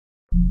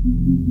I'ma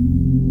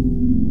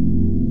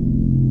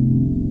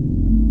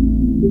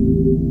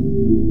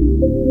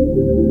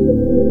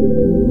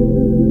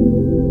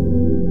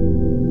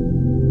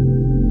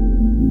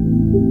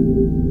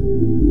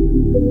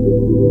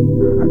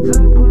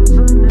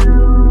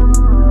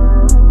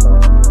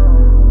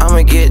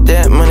get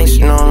that money, so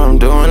you know I'm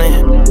doing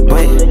it.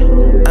 Wait,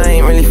 I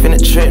ain't really finna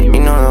trip,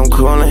 you know I'm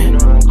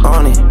coolin'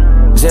 on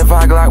it. Zen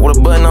 5 Glock with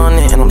a button on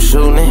it, and I'm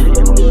shooting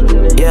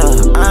it. Yeah,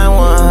 I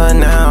want her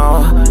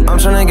now. I'm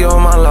tryna give her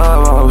my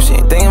love, oh, she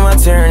ain't thinking about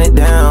tearing it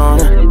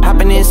down.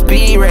 Hopping in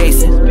speed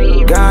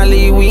racing,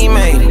 golly, we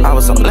made it. I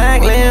was on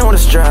Blackland with a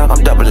strap,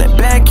 I'm doubling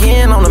back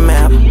in on the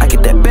map. I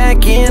get that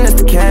back in, that's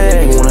the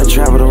cash. Wanna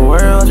travel the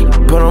world,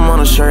 put them on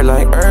a shirt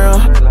like Earl.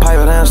 Pipe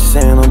her down, she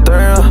saying I'm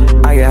thorough.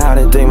 I get hot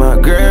and think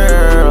about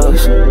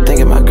girls,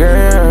 thinking about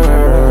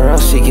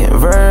girls. She getting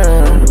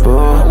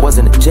verbal,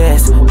 wasn't a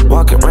jest.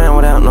 Walking around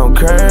without no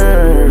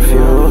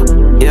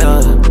curfew,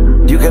 yeah.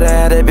 You could've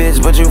had that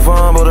bitch, but you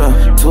fumbled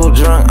her. Too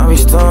drunk, I be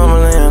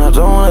stumbling. I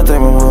don't wanna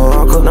think about my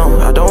uncle, no.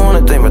 I don't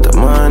wanna think about the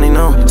money,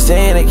 no.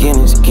 Say it again,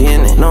 it's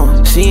getting it,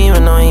 no. She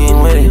even know he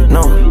ain't with it,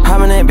 no.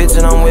 Hopping that bitch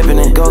and I'm whipping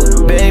it, go.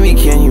 Baby,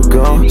 can you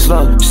go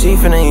slow? She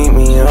finna eat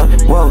me up,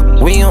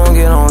 whoa. We gon'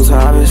 get on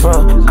topics,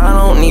 bro. I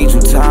don't need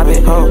you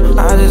topic, oh.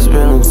 I just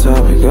been on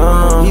topic,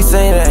 He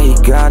say that he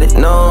got it,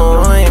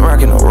 no. I ain't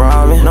rockin' no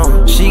Robin,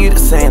 no. She get to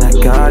saying I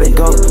got it,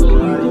 go.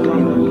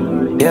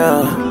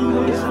 Yeah.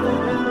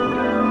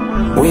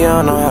 We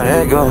all know how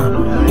that go,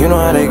 you know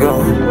how they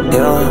go,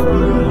 yeah.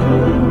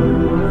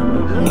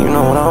 You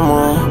know what I'm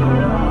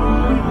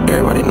on,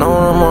 everybody know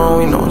what I'm on,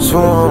 we know what you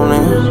on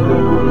it.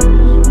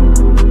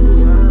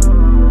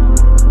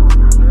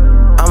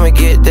 I'ma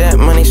get that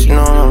money, so you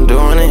know I'm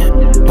doing it.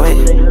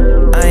 Wait,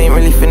 I ain't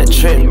really finna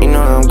trip, you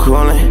know I'm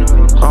coolin'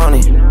 on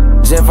it.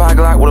 Zen 5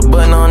 Glock with a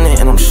button on it,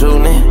 and I'm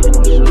shooting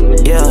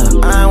it. Yeah,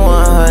 I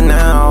want her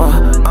now.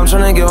 I'm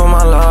tryna give her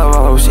my love,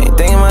 oh, she ain't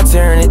thinking about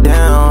tearing it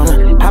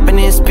down. Hopping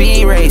in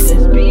speed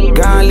racing,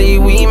 golly,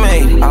 we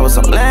made it. I was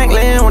on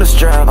Blackland with a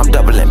strap, I'm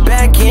doubling back.